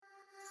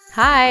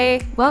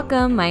Hi,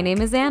 Welcome, my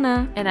name is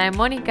Anna. and I'm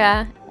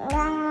Monica.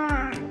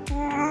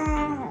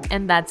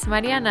 And that's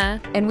Mariana.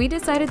 And we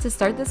decided to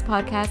start this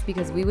podcast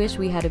because we wish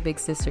we had a big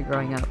sister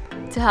growing up.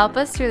 To help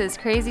us through this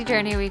crazy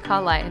journey we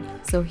call life.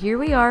 So here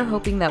we are,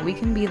 hoping that we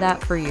can be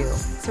that for you.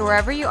 So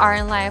wherever you are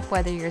in life,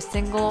 whether you're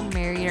single,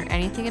 married, or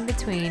anything in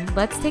between,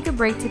 Let's take a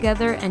break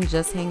together and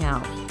just hang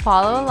out.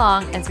 follow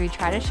along as we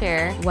try to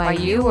share Why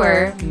you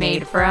were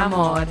made for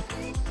amor.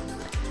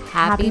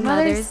 Happy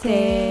Mother's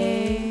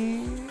Day.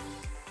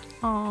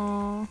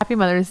 Aww. Happy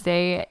Mother's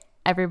Day,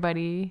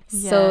 everybody.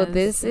 So Yes.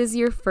 this is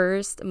your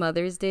first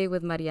Mother's Day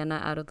with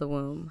Mariana out of the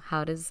womb.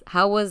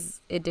 How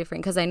was it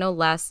different? Because I know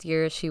last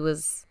year she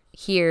was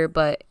here,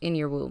 but in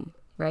your womb,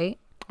 right?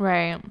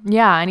 Right.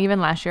 Yeah. And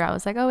even last year I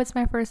was like, oh, it's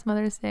my first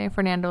Mother's Day.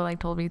 Fernando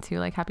told me to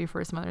happy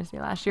first Mother's Day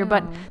last year.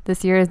 But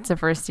this year it's the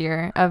first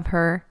year of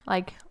her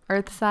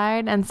Earth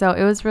side. And so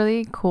it was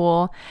really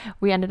cool.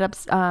 We ended up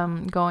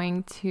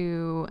going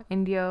to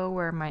Indio,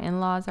 where my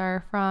in-laws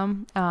are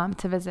from,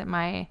 to visit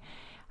my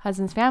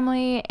husband's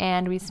family,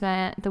 and we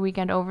spent the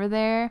weekend over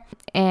there.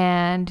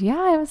 And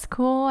yeah, it was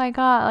cool. I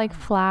got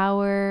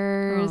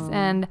flowers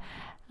and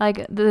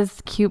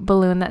this cute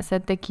balloon that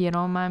said "Te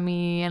quiero,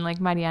 mami," and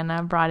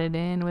Mariana brought it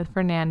in with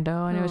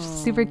Fernando, and it was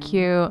super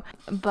cute.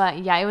 But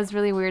yeah, it was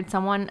really weird.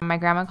 My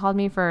grandma called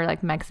me for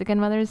Mexican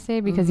Mother's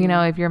Day because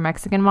if you're a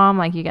Mexican mom,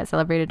 you get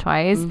celebrated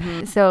twice.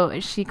 So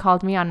she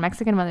called me on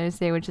Mexican Mother's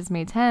Day, which is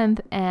May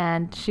 10th,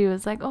 and she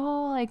was like, oh,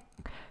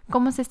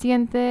 ¿cómo se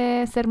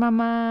siente ser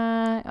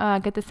mamá?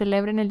 Que te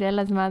celebren el Día de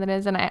las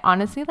Madres. And I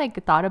honestly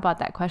thought about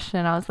that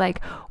question. I was like,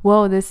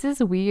 whoa, this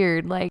is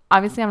weird.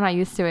 Obviously I'm not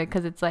used to it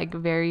because it's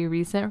very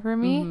recent for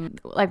me.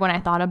 When I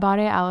thought about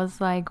it, I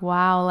was like,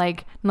 wow,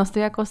 no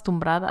estoy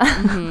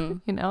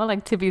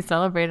acostumbrada, to be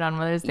celebrated on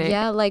Mother's Day.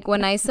 Yeah,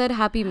 when I said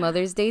Happy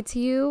Mother's Day to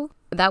you,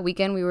 that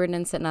weekend we were in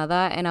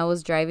Ensenada and I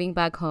was driving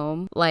back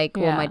home. My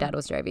dad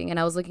was driving, and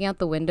I was looking out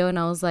the window and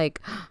I was like,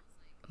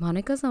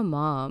 Monica's a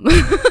mom.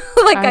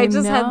 I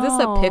just had this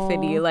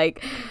epiphany.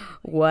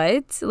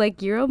 What?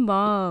 You're a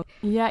mom.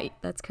 Yeah.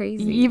 That's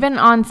crazy. Even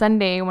on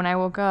Sunday when I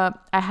woke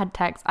up, I had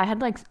texts. I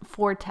had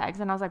 4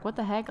 texts, and I was like, what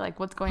the heck?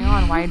 What's going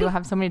on? Why do I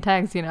have so many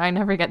texts? I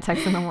never get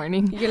texts in the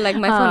morning. You're like,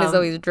 my phone is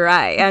always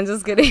dry. I'm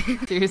just kidding.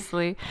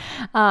 Seriously.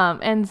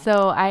 And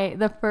so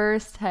the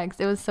first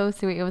text, it was so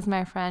sweet. It was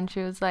my friend.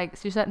 She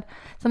said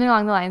something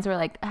along the lines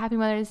where Happy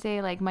Mother's Day.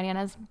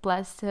 Mariana's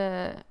blessed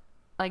to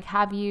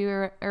have you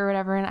or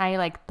whatever. And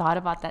I thought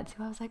about that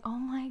too. I was like, oh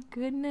my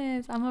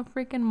goodness, I'm a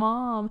freaking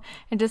mom.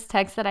 And just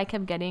texts that I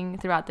kept getting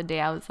throughout the day,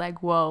 I was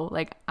like, whoa,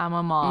 I'm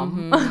a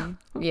mom.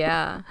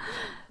 Yeah.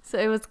 So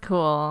it was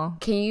cool.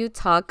 Can you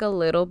talk a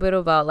little bit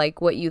about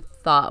what you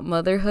thought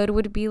motherhood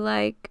would be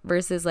like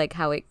versus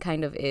how it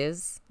kind of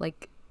is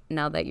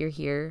now that you're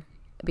here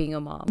being a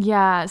mom?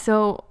 Yeah.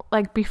 So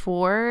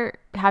before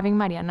having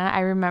Mariana, I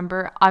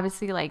remember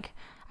obviously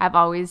I've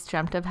always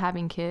dreamt of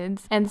having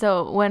kids. And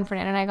so when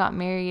Fernando and I got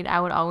married, I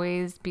would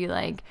always be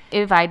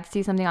if I'd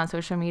see something on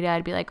social media,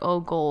 I'd be oh,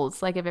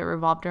 goals, if it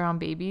revolved around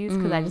babies,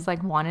 because I just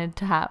want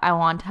to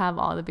have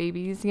all the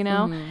babies,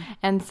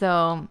 And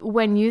so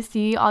when you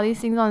see all these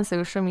things on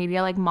social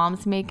media,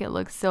 moms make it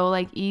look so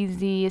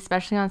easy,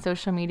 especially on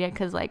social media,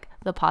 because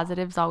the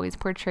positives always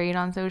portrayed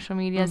on social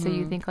media. So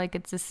you think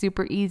it's a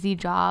super easy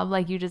job,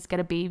 you just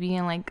get a baby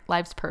and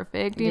life's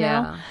perfect, you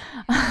know?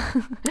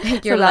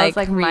 You're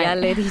so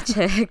reality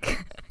check.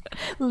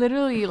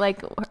 Literally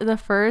the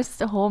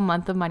first whole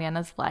month of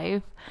Mariana's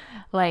life,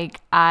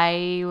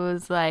 I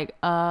was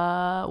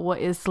what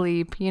is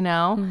sleep,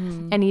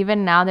 And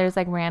even now there's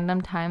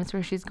random times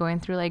where she's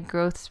going through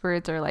growth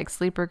spurts or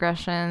sleep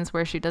regressions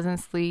where she doesn't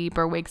sleep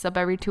or wakes up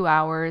every 2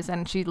 hours,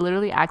 and she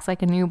literally acts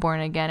like a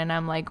newborn again, and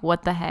I'm like,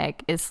 what the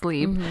heck is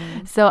sleep?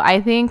 So I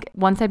think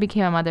once I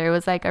became a mother, it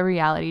was a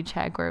reality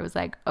check where it was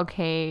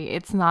okay,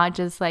 it's not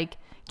just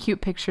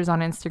cute pictures on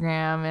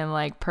Instagram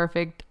and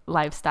perfect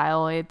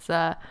lifestyle. It's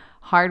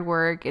hard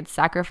work, it's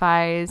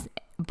sacrifice,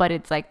 but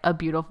it's a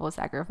beautiful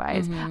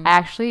sacrifice. I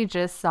actually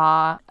just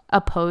saw a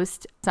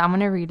post, so I'm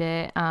gonna read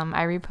it.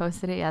 I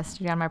reposted it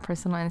yesterday on my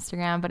personal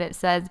Instagram, but it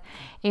says,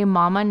 a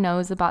mama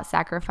knows about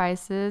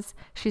sacrifices.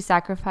 She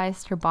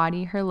sacrificed her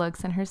body, her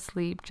looks, and her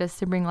sleep just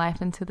to bring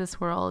life into this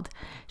world.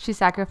 She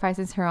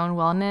sacrifices her own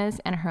wellness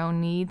and her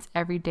own needs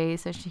every day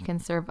so she can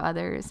serve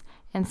others.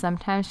 And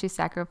sometimes she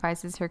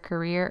sacrifices her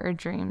career or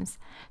dreams.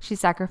 She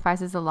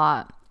sacrifices a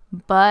lot.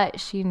 But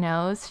she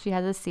knows she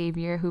has a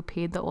savior who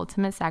paid the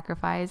ultimate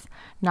sacrifice,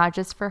 not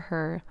just for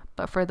her,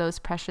 but for those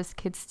precious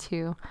kids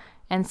too.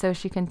 And so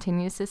she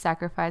continues to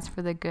sacrifice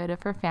for the good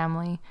of her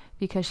family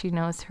because she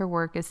knows her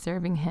work is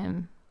serving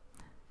him.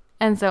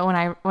 And so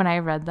when I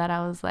read that,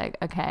 I was like,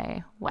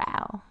 okay,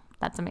 wow,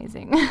 that's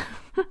amazing.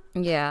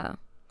 Yeah.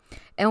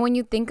 And when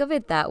you think of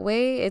it that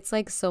way, it's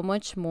so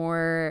much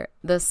more,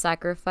 the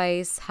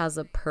sacrifice has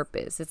a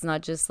purpose. It's not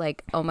just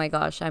oh my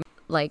gosh, I'm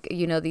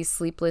these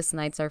sleepless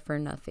nights are for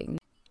nothing.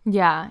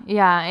 Yeah.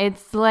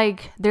 It's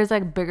there's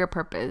bigger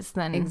purpose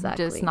than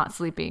just not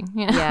sleeping.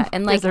 Yeah.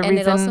 And and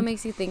it also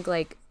makes you think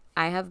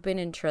I have been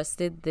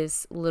entrusted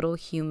this little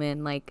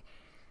human,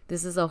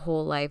 this is a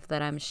whole life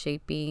that I'm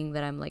shaping,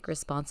 that I'm like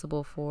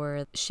responsible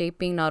for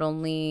shaping, not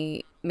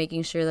only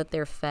making sure that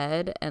they're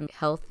fed and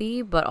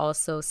healthy, but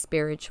also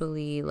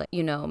spiritually, like,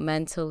 you know,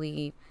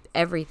 mentally,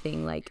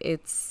 everything. Like,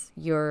 it's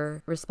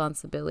your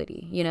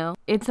responsibility, you know?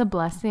 It's a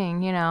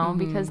blessing, you know,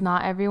 because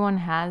not everyone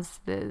has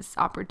this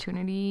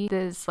opportunity,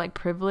 this like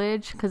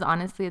privilege, because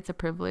honestly, it's a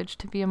privilege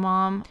to be a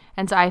mom.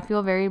 And so I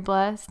feel very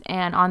blessed.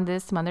 And on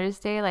this Mother's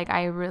Day, like,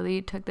 I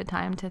really took the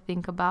time to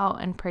think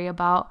about and pray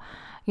about,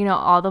 you know,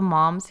 all the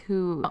moms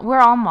who, we're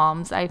all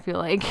moms, I feel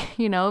like,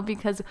 you know,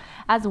 because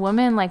as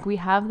women, like, we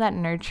have that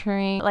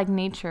nurturing, like,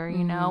 nature,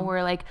 you know,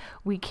 where like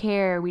we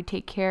care, we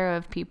take care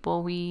of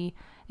people,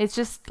 it's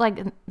just like,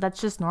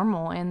 that's just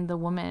normal in the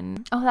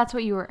woman. Oh, that's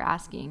what you were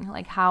asking,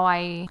 like how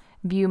I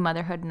view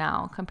motherhood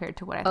now compared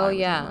to what I thought it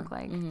was gonna look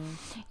like.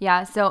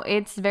 Yeah, so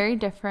it's very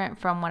different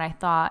from what I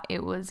thought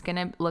it was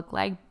gonna look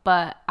like,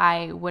 but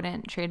I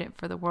wouldn't trade it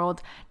for the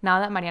world.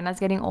 Now that Mariana's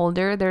getting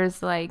older,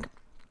 there's like,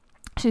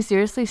 she's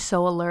seriously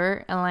so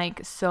alert and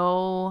like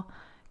so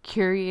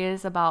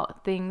curious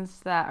about things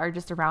that are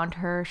just around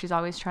her. She's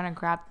always trying to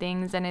grab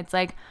things, and it's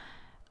like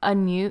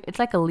it's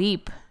like a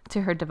leap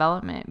to her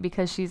development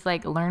because she's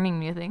like learning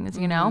new things,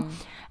 you know?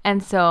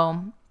 And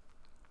so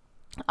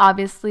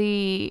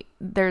obviously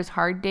there's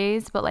hard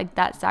days, but like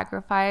that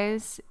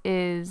sacrifice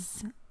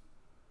is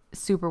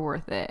super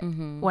worth it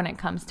when it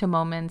comes to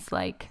moments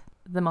like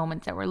the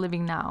moments that we're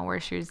living now, where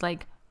she's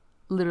like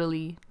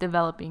literally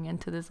developing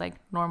into this like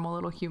normal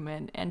little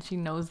human, and she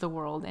knows the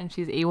world and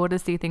she's able to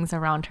see things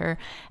around her,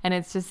 and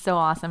it's just so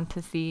awesome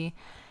to see.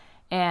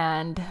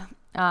 And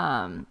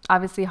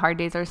obviously hard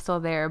days are still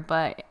there,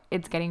 but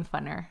it's getting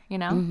funner, you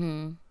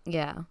know?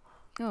 Yeah.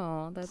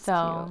 Oh, that's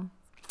so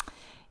cute.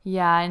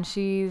 Yeah, and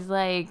she's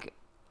like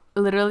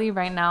literally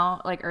right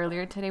now, like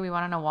earlier today, we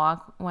went on a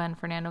walk when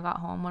Fernando got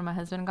home, when my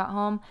husband got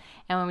home,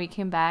 and when we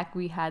came back,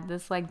 we had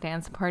this like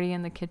dance party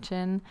in the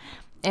kitchen.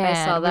 And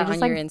I saw that on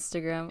your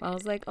Instagram. I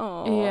was like,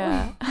 oh.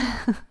 Yeah.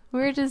 We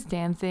were just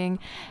dancing,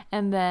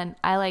 and then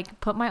I like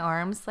put my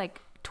arms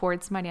like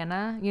towards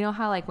Mariana. You know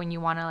how like when you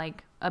want to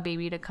like a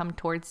baby to come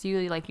towards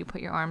you, like you put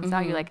your arms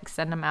out, you like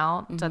extend them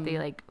out so that they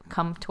like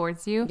come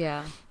towards you.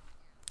 Yeah.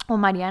 Well,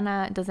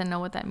 Mariana doesn't know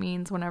what that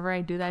means. Whenever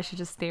I do that, she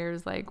just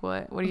stares like,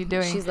 what are you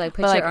doing? She's like,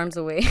 put your arms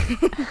away.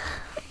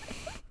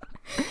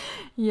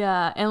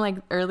 Yeah, and like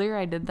earlier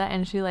I did that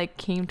and she like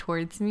came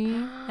towards me,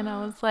 and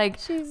I was like,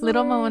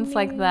 little moments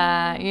like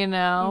that, you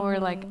know, where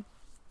like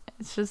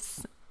it's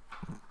just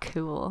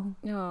cool.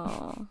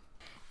 Oh,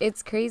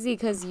 it's crazy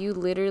because you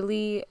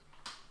literally,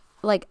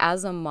 like,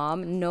 as a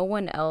mom, no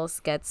one else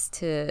gets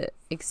to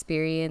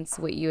experience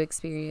what you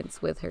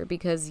experience with her,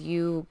 because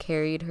you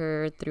carried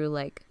her through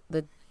like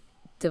the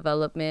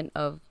development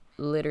of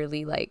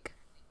literally like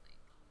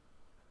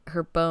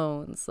her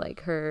bones,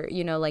 like her,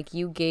 you know, like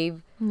you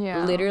gave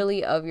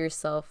literally of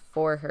yourself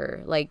for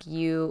her. Like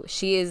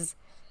she is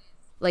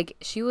like,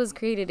 she was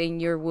created in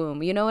your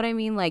womb, you know what I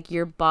mean? Like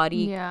your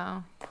body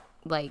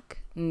like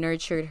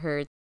nurtured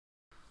her.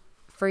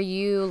 For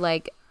you,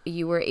 like,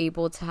 you were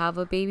able to have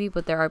a baby,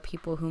 but there are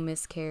people who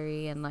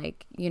miscarry, and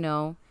like, you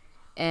know,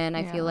 and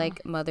I feel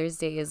like Mother's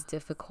Day is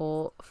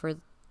difficult for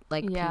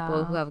like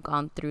people who have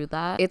gone through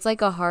that. It's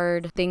like a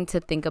hard thing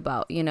to think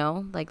about, you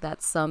know, like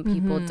that some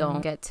people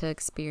don't get to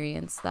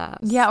experience that.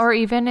 Yeah, or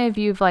even if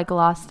you've like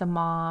lost a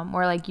mom,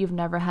 or like you've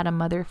never had a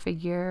mother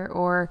figure,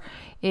 or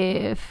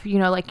if, you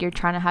know, like you're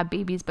trying to have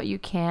babies but you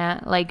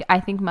can't. Like, I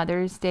think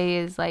Mother's Day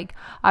is like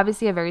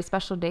obviously a very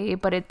special day,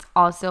 but it's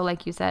also,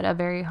 like you said, a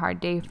very hard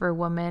day for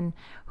women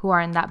who are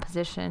in that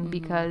position,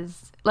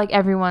 because like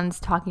everyone's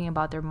talking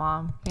about their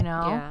mom, you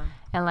know?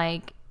 And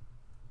like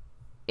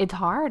it's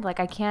hard. Like,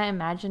 I can't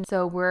imagine.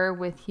 So we're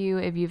with you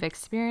if you've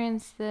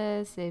experienced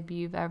this, if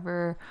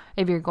you're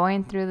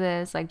going through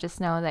this, like,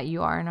 just know that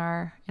you are in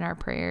our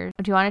prayers.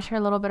 Do you want to share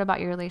a little bit about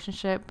your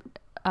relationship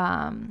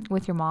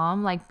with your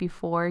mom, like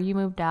before you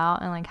moved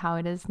out, and like how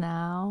it is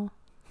now?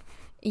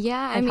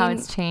 Yeah, like, I mean, how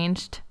it's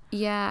changed.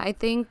 Yeah, I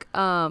think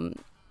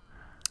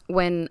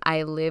when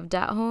I lived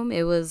at home,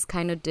 it was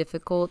kind of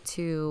difficult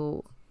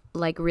to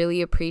like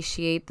really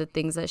appreciate the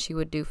things that she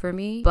would do for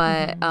me,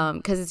 but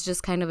because it's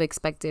just kind of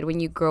expected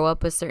when you grow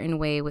up a certain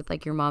way, with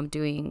like your mom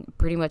doing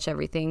pretty much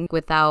everything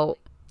without,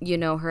 you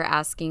know, her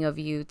asking of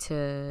you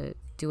to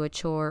do a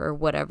chore or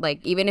whatever.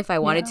 Like, even if I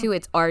wanted to,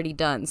 it's already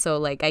done, so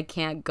like I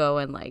can't go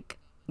and like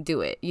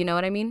do it, you know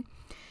what I mean?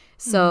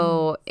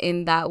 So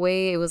in that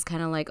way, it was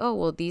kind of like, oh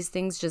well, these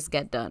things just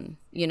get done,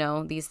 you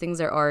know, these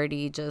things are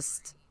already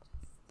just,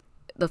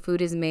 the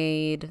food is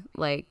made,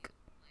 like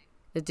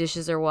the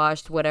dishes are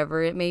washed,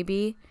 whatever it may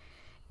be.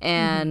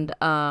 And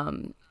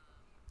and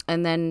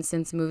then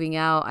since moving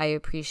out, I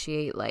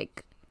appreciate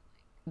like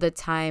the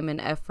time and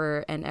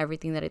effort and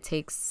everything that it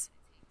takes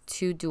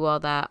to do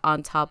all that,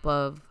 on top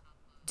of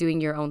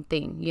doing your own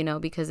thing, you know,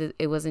 because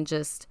it wasn't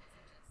just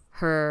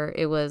her,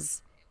 it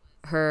was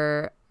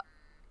her,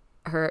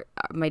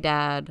 my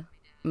dad,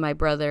 my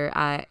brother,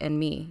 I, and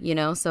me, you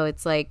know. So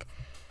it's like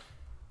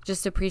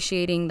just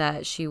appreciating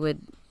that she would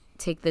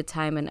take the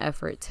time and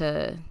effort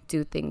to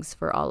do things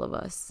for all of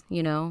us,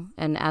 you know?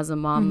 And as a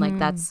mom, like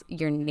that's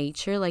your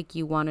nature. Like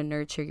you want to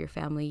nurture your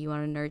family, you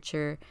want to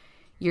nurture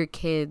your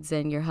kids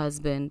and your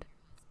husband.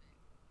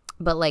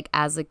 But like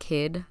as a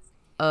kid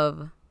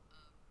of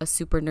a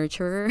super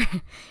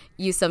nurturer,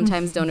 you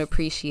sometimes don't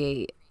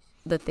appreciate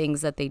the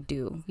things that they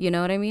do. You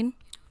know what I mean?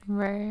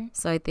 Right.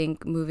 So I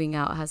think moving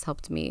out has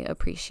helped me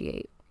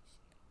appreciate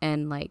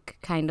and like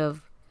kind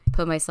of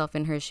put myself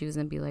in her shoes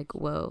and be like,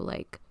 whoa,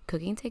 like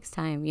cooking takes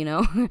time, you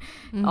know?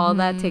 All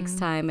that takes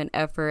time and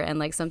effort. And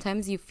like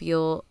sometimes you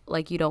feel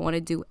like you don't want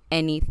to do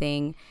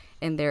anything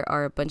and there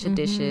are a bunch of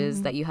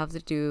dishes that you have to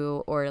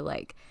do, or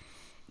like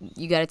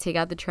you got to take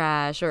out the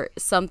trash or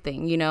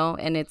something, you know?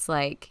 And it's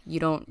like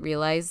you don't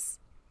realize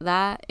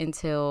that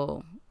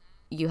until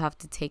you have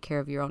to take care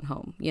of your own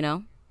home, you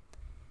know?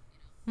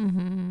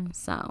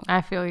 So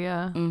I feel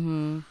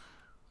you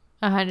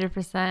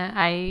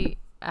 100%.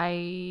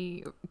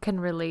 I can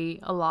relate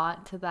a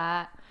lot to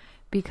that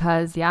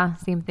because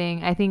same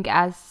thing. I think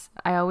as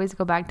I always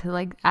go back to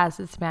like as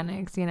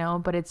Hispanics, you know,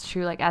 but it's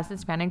true, like as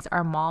Hispanics,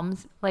 our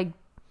moms, like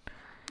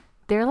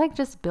they're like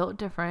just built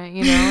different,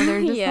 you know?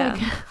 They're just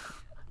like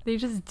they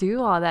just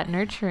do all that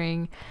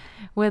nurturing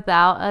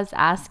without us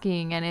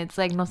asking, and it's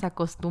like nos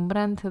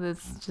acostumbran to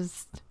this,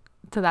 just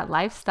to that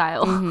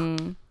lifestyle.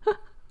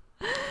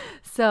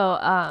 So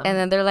and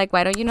then they're like,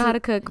 why don't you know how to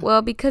cook?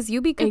 Well, because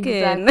you be cooking.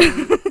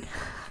 Exactly.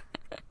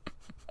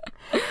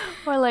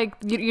 Or like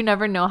you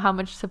never know how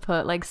much to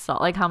put, like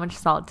salt, like how much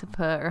salt to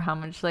put or how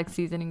much like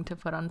seasoning to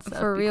put on stuff.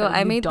 For real,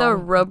 I made the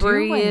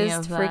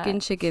rubberiest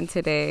freaking chicken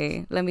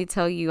today. Let me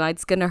tell you,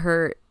 it's gonna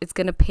hurt. It's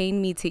gonna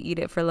pain me to eat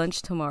it for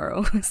lunch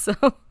tomorrow. So,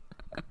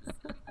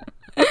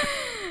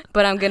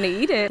 but I'm gonna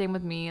eat it. Same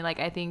with me.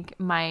 Like I think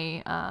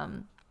my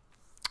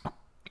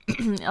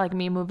like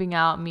me moving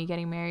out, me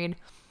getting married,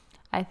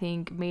 I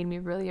think made me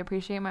really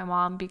appreciate my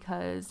mom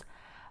because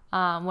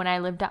when I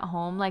lived at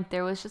home, like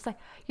there was just like,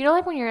 you know,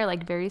 like when you're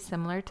like very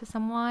similar to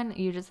someone,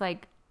 you just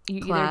like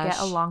you either get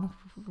along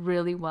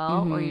really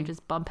well or you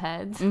just bump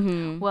heads.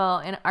 Well,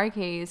 in our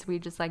case, we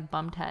just like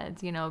bumped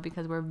heads, you know,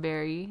 because we're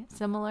very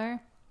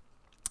similar.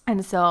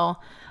 And so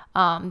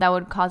that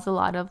would cause a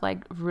lot of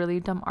like really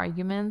dumb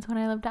arguments when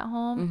I lived at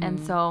home. And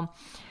so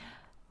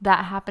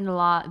that happened a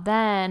lot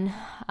then.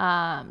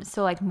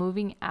 So like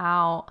moving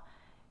out,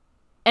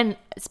 and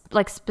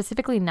like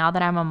specifically now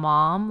that I'm a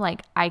mom,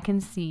 like I can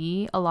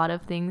see a lot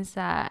of things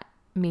that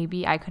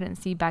maybe I couldn't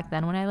see back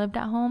then when I lived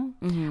at home.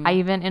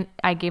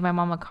 I gave my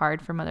mom a card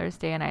for Mother's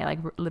Day, and I like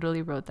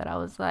literally wrote that. I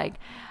was like,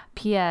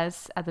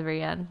 P.S. at the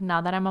very end,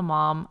 now that I'm a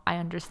mom, I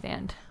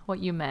understand what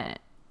you meant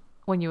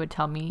when you would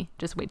tell me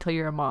just wait till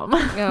you're a mom.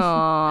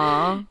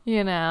 Aww.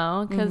 You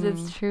know, because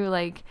it's true.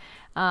 Like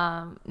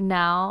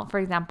now, for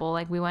example,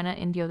 like we went to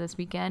Indio this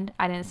weekend.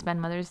 I didn't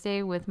spend Mother's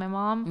Day with my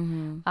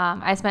mom.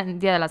 I spent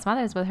Dia de las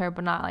Madres with her,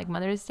 but not like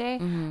Mother's Day.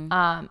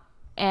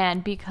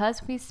 And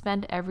because we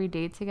spend every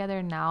day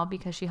together now,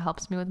 because she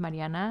helps me with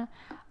Mariana,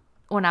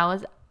 when I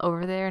was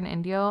over there in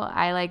Indio,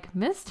 I like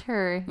missed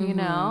her, you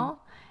know?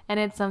 And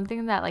it's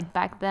something that like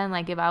back then,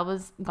 like if I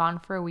was gone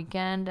for a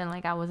weekend and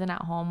like I wasn't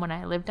at home when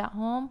I lived at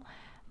home,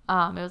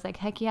 it was like,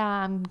 heck yeah,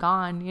 I'm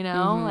gone, you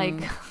know?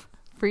 Like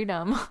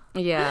freedom.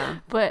 Yeah.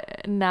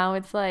 But now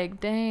it's like,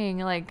 dang,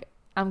 like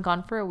I'm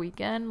gone for a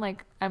weekend,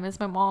 like I miss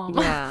my mom.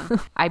 Yeah.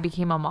 I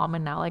became a mom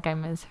and now like I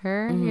miss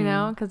her, you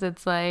know, because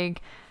it's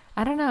like,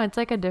 I don't know, it's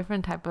like a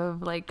different type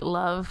of like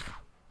love.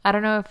 I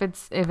don't know if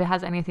it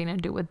has anything to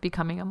do with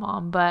becoming a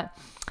mom, but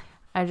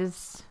I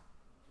just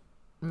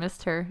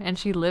missed her, and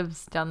she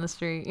lives down the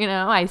street, you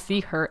know? I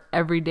see her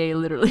every day,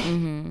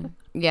 literally.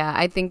 Yeah,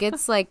 I think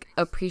it's like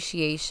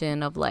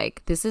appreciation of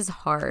like, this is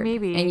hard.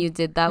 Maybe. And you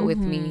did that with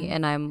me,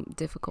 and I'm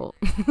difficult,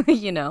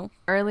 you know?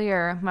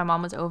 Earlier, my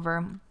mom was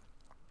over,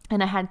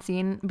 and I had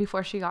seen,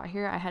 before she got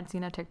here, I had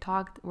seen a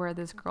TikTok where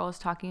this girl was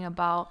talking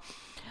about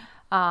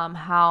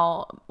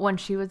how when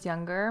she was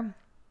younger,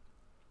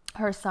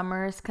 her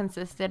summers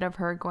consisted of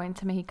her going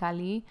to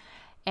Mexicali.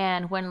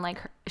 And when like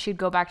she'd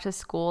go back to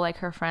school, like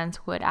her friends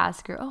would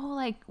ask her, oh,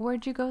 like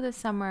where'd you go this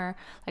summer?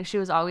 Like she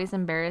was always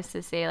embarrassed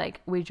to say like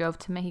we drove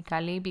to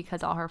Mexicali,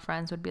 because all her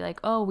friends would be like,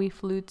 oh, we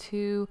flew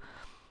to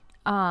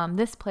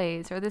this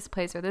place or this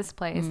place or this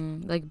place,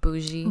 like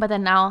bougie. But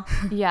then now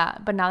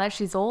but now that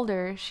she's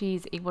older,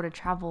 she's able to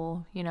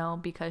travel, you know,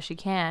 because she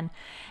can.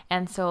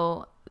 And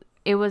so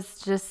it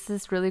was just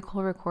this really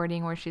cool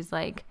recording where she's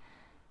like,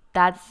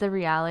 that's the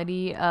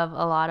reality of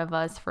a lot of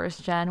us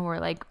first gen. We're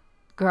like,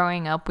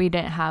 growing up, we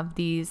didn't have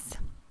these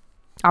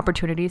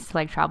opportunities to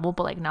like travel,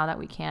 but like now that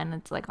we can,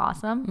 it's like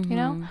awesome, you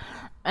know?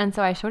 And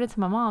so I showed it to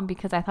my mom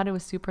because I thought it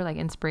was super like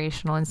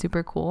inspirational and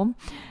super cool.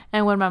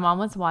 And when my mom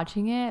was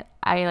watching it,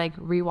 I like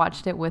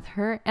rewatched it with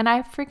her, and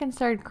I freaking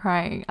started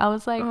crying. I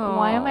was like,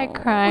 why am I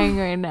crying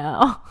right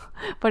now?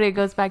 But it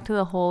goes back to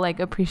the whole like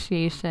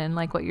appreciation,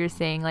 like what you're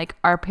saying, like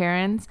our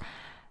parents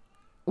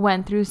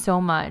went through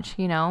so much,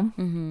 you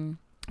know?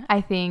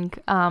 I think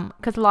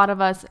because a lot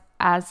of us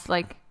as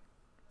like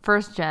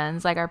first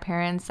gens, like our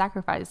parents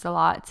sacrificed a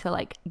lot to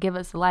like give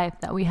us the life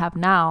that we have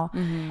now.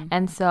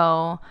 And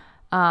so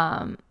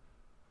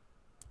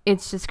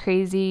it's just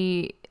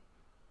crazy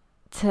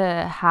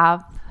to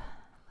have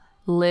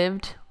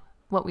lived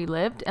what we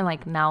lived and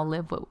like now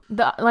live what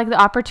the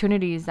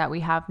opportunities that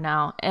we have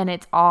now, and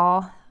it's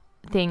all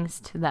thanks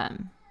to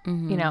them.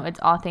 You know, it's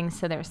all thanks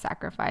to their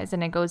sacrifice.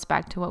 And it goes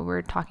back to what we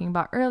were talking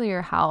about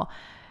earlier, how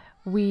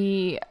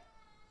we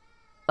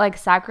like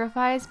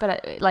sacrifice,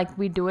 but like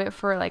we do it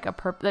for like a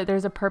purpose. Like,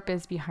 there's a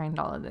purpose behind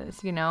all of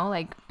this, you know.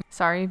 Like,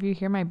 sorry if you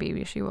hear my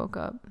baby, she woke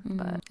up.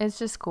 But it's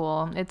just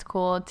cool. It's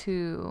cool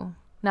to,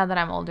 now that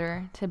I'm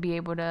older, to be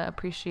able to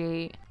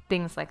appreciate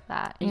things like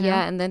that, you know?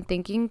 And then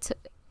thinking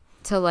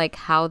to like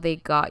how they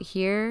got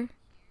here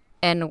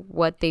and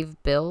what they've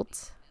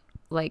built,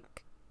 like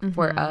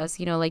for us,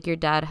 you know, like your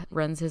dad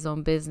runs his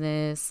own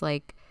business,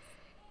 like,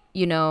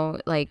 you know,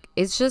 like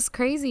it's just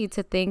crazy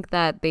to think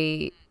that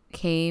they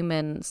came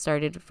and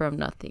started from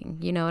nothing,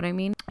 you know what I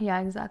mean?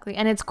 Yeah, exactly.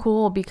 And it's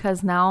cool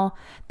because now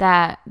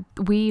that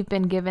we've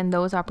been given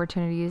those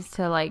opportunities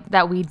to like,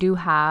 that we do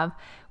have,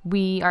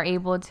 we are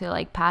able to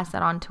like pass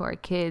that on to our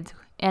kids.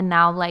 And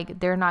now like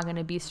they're not going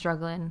to be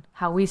struggling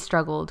how we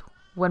struggled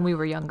when we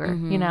were younger,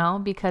 you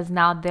know, because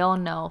now they'll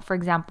know, for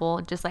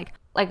example, just like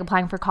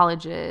applying for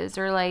colleges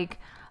or like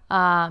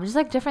just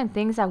like different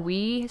things that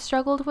we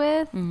struggled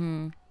with.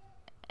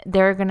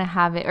 They're gonna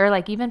have it, or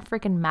like even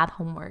freaking math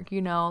homework, you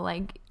know,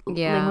 like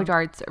language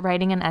arts,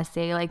 writing an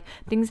essay, like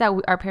things that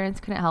our parents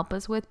couldn't help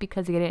us with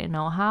because they didn't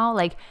know how.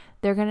 Like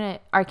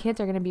our kids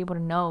are gonna be able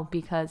to know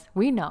because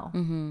we know,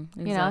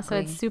 Exactly. you know. So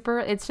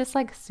it's just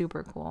like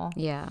super cool.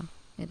 Yeah,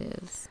 it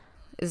is.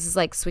 This is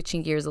like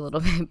switching gears a little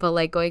bit, but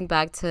like going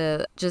back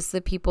to just the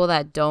people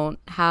that don't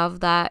have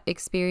that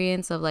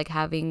experience of like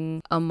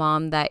having a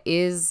mom that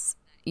is,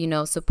 you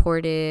know,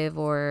 supportive,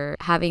 or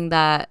having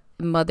that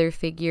mother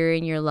figure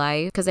in your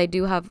life. Because I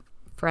do have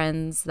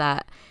friends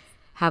that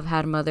have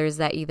had mothers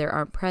that either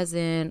aren't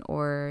present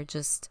or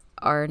just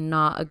are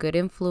not a good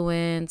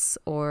influence,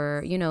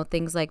 or, you know,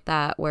 things like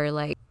that, where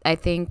like I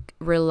think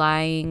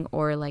relying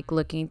or like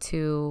looking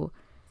to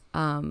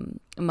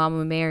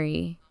Mama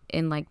Mary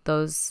in like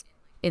those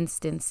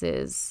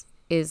instances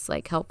is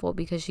like helpful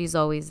because she's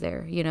always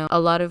there, you know. A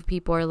lot of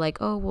people are like,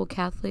 oh well,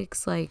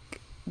 Catholics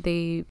like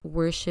they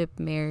worship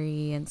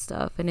Mary and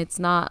stuff, and it's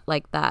not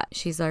like that.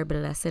 She's our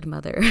blessed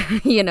mother.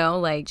 You know,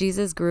 like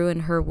Jesus grew in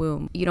her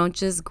womb. You don't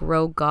just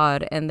grow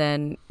God and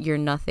then you're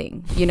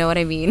nothing, you know what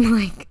I mean?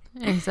 Like,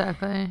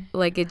 Exactly.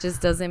 like it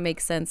just doesn't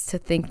make sense to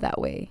think that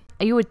way.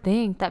 You would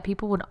think that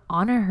people would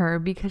honor her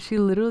because she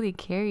literally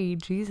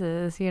carried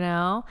Jesus, you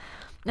know.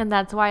 And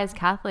that's why as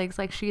Catholics,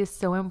 like, she is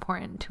so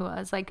important to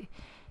us. Like,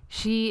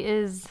 she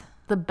is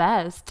the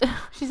best.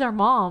 She's our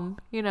mom,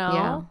 you know.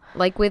 Yeah,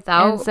 like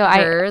without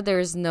her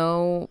there's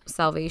no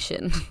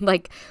salvation.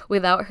 Like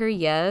without her,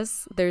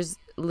 yes, there's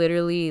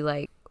literally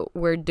like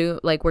we're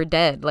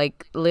dead.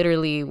 Like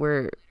literally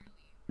we're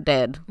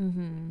dead.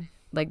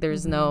 Like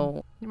there's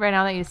no, right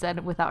now that you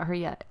said without her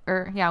yet,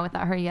 or yeah,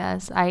 without her,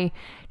 yes, I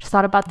just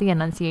thought about the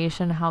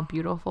Annunciation, how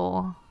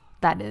beautiful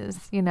that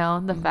is, you know.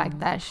 The fact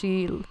that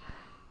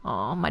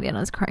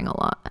Mariana's crying a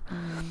lot.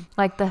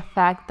 Like the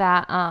fact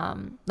that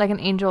like an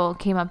angel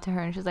came up to her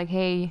and she's like,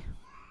 hey,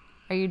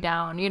 are you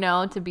down, you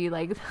know, to be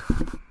like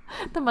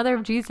the mother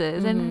of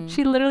Jesus? And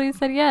she literally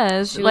said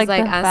yes. She was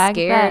like I'm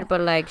scared,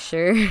 but like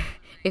sure,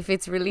 if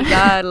it's really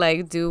God,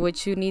 like do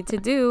what you need to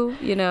do,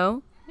 you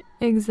know.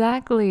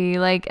 Exactly.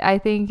 Like I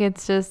think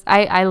it's just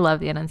I love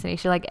the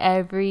Annunciation. Like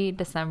every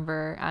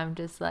December I'm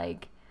just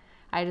like,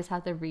 I just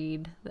have to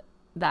read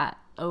that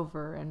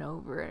over and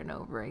over and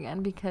over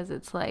again because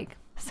it's like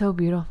so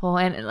beautiful.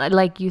 And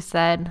like you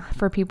said,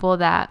 for people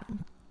that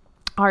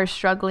are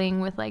struggling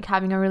with like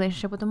having a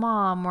relationship with a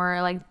mom,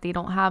 or like they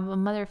don't have a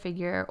mother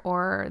figure,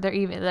 or they're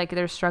even like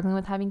they're struggling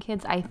with having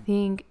kids, I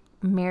think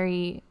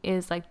Mary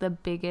is like the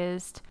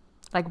biggest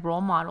like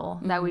role model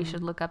that we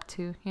should look up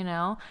to, you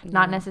know.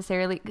 Not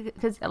necessarily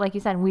because like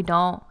you said, we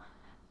don't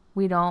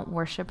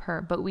worship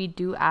her, but we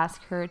do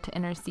ask her to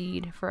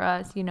intercede for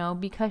us, you know,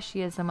 because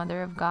she is the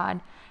mother of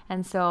God.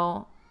 And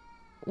so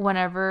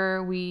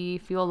whenever we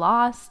feel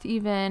lost,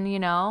 even, you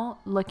know,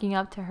 looking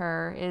up to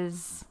her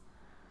is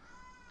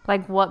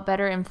like, what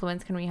better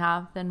influence can we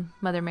have than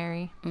Mother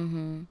Mary?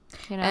 You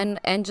know?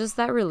 And just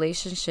that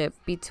relationship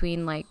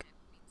between like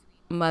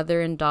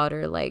mother and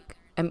daughter, like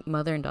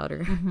mother and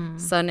daughter,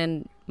 son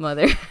and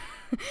mother.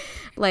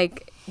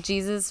 Like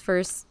Jesus'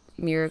 first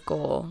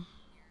miracle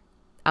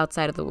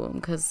outside of the womb,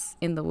 because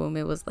in the womb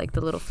it was like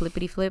the little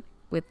flippity flip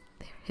with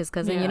his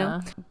cousin, you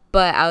know.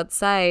 But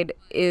outside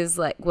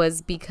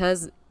was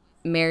because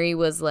Mary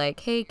was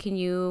like, hey, can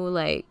you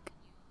like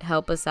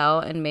help us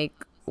out and make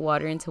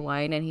water into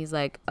wine? And he's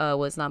like,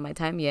 well, it's not my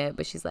time yet,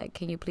 but she's like,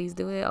 can you please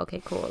do it?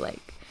 Okay, cool.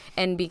 Like,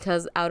 and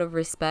because out of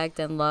respect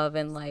and love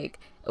and like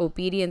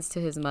obedience to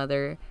his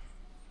mother,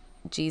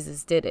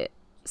 Jesus did it.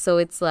 So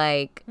it's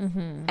like,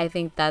 I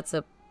think that's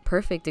a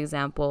perfect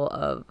example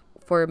of,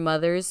 for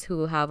mothers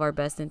who have our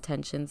best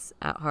intentions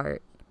at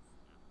heart,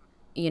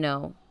 you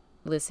know,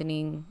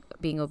 listening,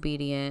 being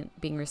obedient,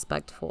 being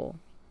respectful,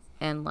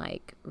 and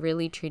like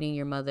really treating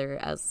your mother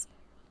as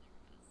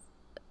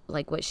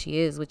like what she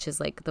is, which is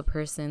like the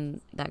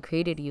person that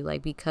created you.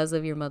 Like, because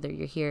of your mother,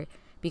 you're here.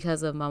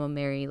 Because of Mama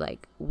Mary,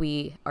 like,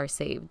 we are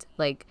saved.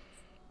 Like,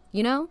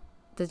 you know,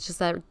 that's just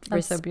that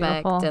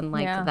respect and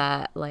like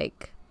that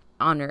like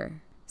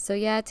honor. So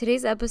yeah,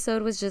 today's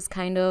episode was just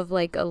kind of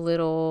like a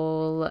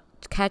little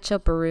catch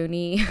up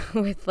Rooney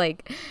with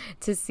like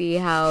to see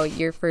how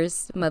your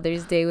first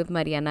Mother's Day with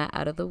Mariana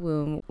out of the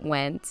womb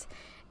went,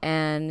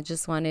 and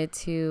just wanted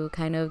to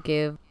kind of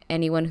give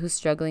anyone who's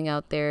struggling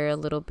out there a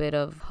little bit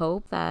of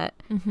hope that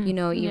you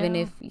know, even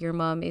if your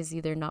mom is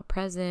either not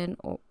present,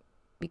 or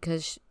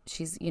because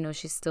she's, you know,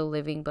 she's still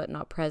living but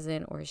not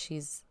present, or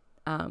she's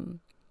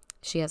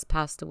she has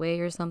passed away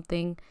or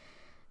something,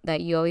 that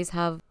you always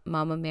have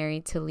Mama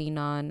Mary to lean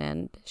on,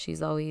 and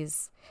she's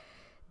always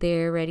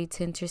there ready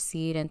to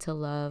intercede and to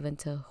love and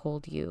to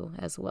hold you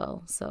as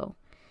well. So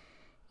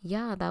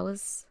yeah, that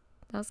was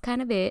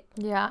kind of it.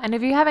 Yeah. And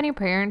if you have any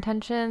prayer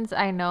intentions,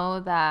 I know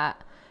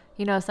that,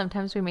 you know,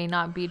 sometimes we may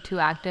not be too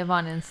active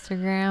on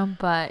Instagram,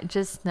 but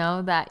just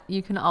know that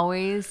you can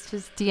always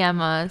just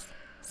DM us.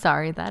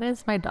 Sorry, that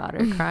is my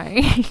daughter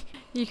crying.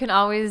 You can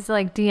always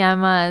like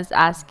DM us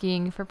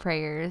asking for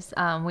prayers.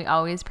 We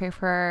always pray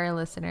for our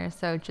listeners,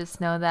 so just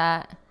know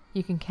that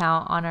you can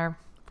count on our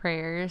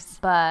prayers.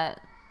 But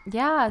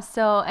yeah,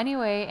 so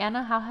anyway,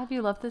 Anna, how have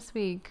you loved this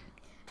week?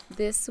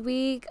 This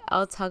week,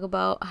 I'll talk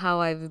about how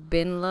I've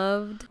been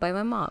loved by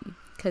my mom,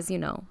 because, you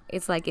know,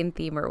 it's like in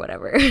theme or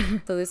whatever.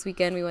 So this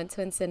weekend we went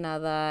to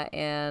Ensenada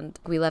and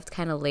we left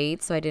kind of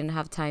late, so I didn't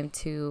have time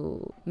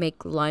to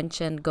make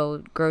lunch and go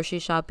grocery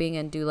shopping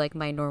and do like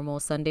my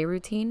normal Sunday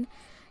routine.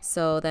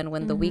 So then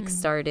when the week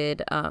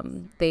started,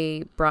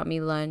 they brought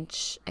me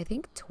lunch, I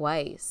think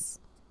twice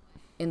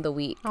in the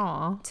week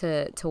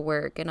to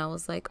work. And I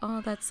was like,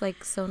 oh, that's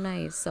like so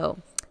nice. So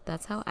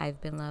that's how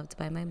I've been loved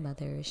by my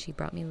mother. She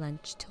brought me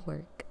lunch to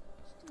work.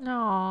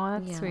 Oh,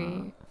 that's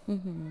sweet.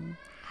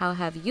 How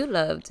have you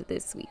loved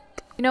this week?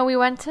 You know, we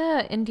went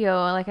to Indio,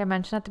 like I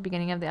mentioned at the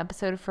beginning of the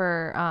episode,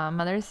 for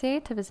Mother's Day,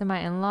 to visit my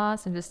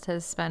in-laws and just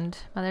to spend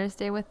Mother's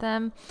Day with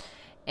them.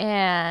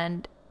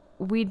 And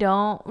we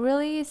don't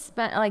really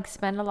spend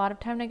a lot of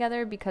time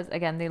together because,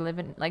 again, they live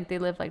like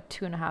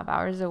 2.5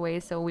 hours away.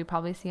 So we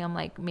probably see them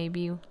like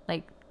maybe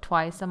like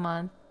twice a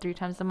month, 3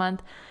 times a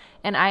month.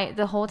 And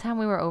the whole time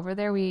we were over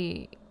there,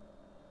 we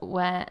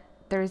went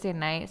Thursday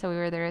night. So we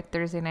were there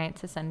Thursday night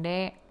to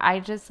Sunday. I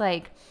just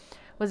like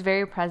was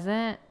very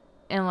present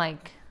in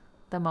like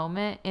the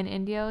moment in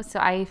Indio. So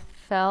I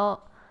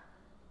felt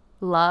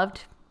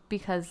loved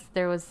because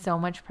there was so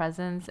much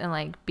presence, and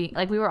like being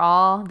like we were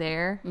all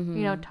there, you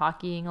know,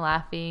 talking,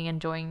 laughing,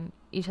 enjoying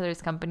each other's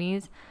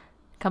company.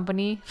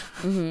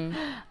 And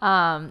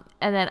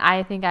then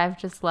I think I've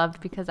just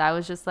loved because I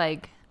was just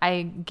like,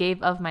 I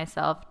gave of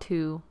myself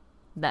to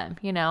them,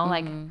 you know,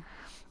 like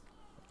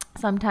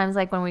sometimes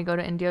like when we go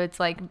to Indio, it's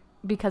like,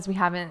 because we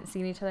haven't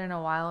seen each other in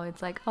a while,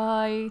 it's like,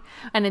 ay,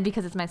 and then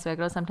because it's my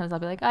suegro, sometimes I'll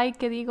be like, ay,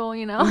 que digo,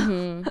 you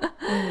know.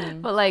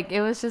 But like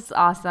it was just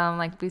awesome.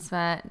 Like we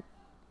spent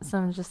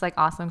some just like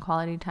awesome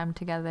quality time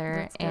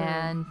together.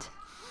 And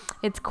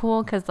it's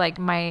cool because like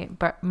my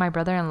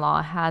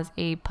brother-in-law has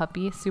a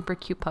puppy, super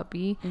cute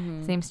puppy.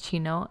 His name's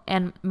Chino,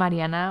 and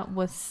Mariana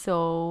was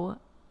so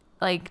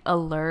like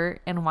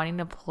alert and wanting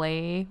to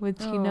play with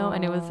Chino.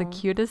 And it was the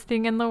cutest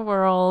thing in the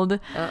world.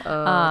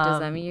 Does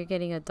that mean you're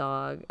getting a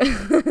dog?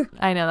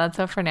 I know, that's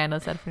what Fernando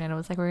said. Fernando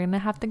was like, we're gonna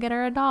have to get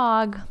her a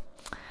dog,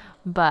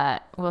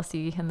 but we'll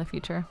see in the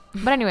future.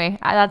 But anyway,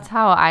 that's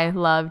how I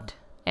loved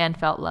and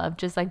felt loved,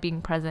 just like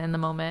being present in the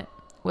moment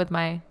with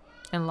my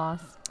in-laws.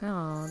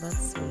 Oh,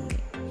 that's sweet.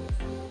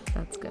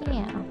 That's good.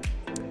 Yeah.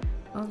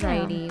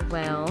 Alrighty,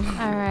 well,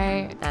 all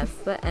right, that's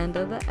the end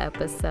of the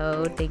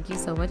episode. Thank you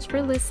so much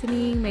for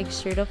listening. Make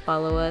sure to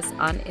follow us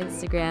on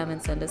Instagram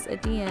and send us a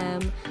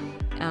DM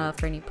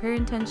for any prayer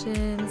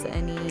intentions,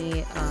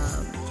 any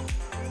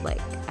like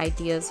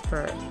ideas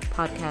for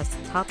podcast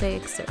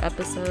topics or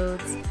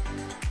episodes.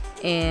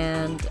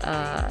 And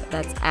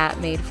that's at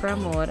Made for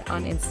Amor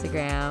on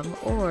Instagram,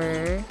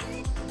 or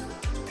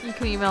you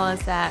can email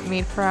us at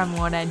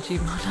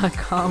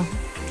madeforamor@gmail.com.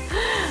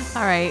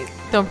 All right,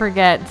 don't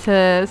forget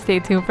to stay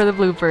tuned for the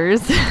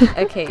bloopers.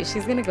 Okay,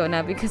 she's gonna go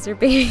now because her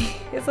baby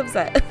is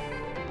upset.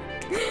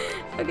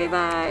 Okay,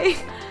 bye.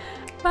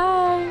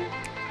 Bye.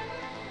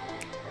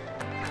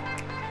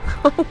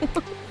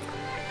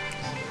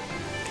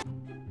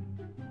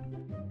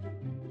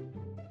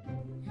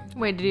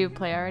 Wait, did you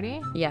play already?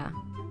 Yeah.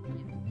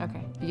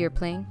 Okay. You're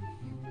playing?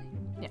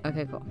 Yeah.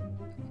 Okay, cool.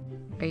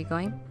 Are you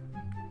going?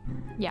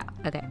 Yeah.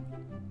 Okay.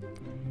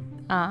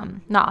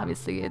 Not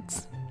obviously,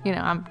 it's, you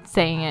know, I'm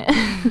saying it.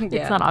 It's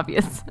Yeah. not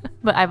obvious.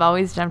 But I've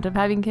always dreamt of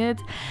having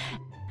kids.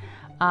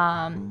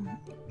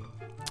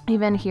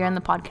 Even here in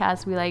the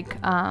podcast, we like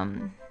I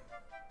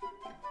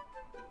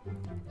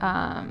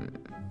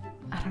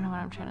don't know what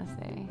I'm trying to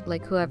say.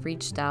 Like who have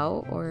reached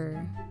out,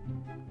 or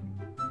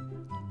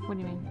What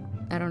do you mean?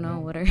 I don't know,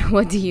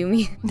 what do you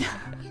mean?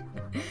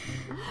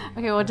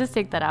 Okay, we'll just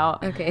take that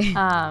out. Okay.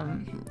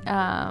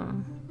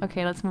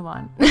 Okay, let's move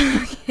on.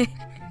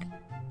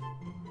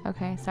 Okay.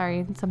 Okay,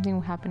 sorry,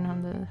 something happened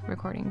on the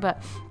recording,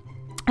 but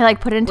I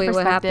like put it into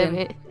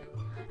perspective.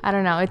 I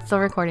don't know. It's still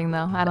recording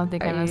though. I don't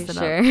think I messed it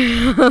up.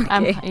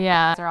 Okay.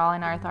 Yeah, they're all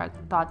in our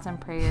thoughts and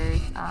prayers.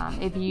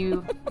 If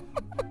you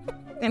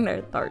in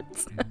our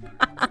thoughts.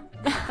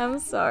 I'm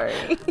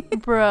sorry,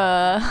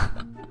 bruh.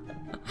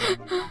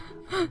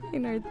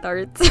 In our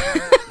thoughts.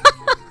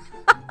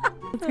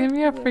 It's gonna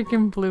be a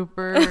freaking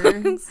blooper.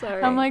 I'm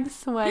sorry. I'm like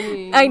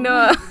sweating. I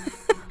know.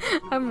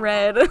 I'm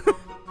red.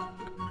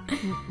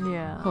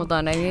 Yeah. Hold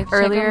on, I need to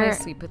check on my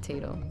sweet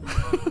potato.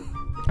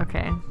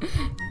 Okay.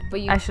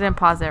 But I shouldn't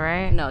pause it,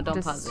 right? No,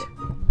 don't pause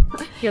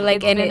it. You're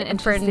like,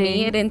 and for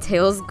me, it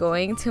entails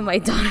going to my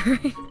daughter.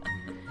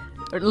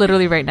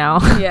 Literally right now.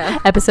 Yeah.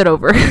 Episode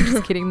over.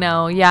 Just kidding.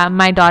 No. Yeah,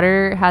 my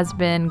daughter has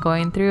been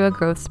going through a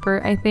growth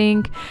spurt, I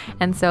think,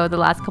 and so the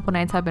last couple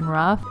nights have been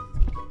rough.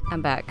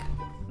 I'm back.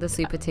 The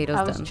sweet potato's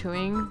done.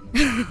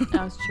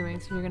 I was chewing,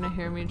 so you're gonna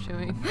hear me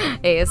chewing.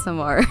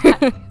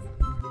 ASMR.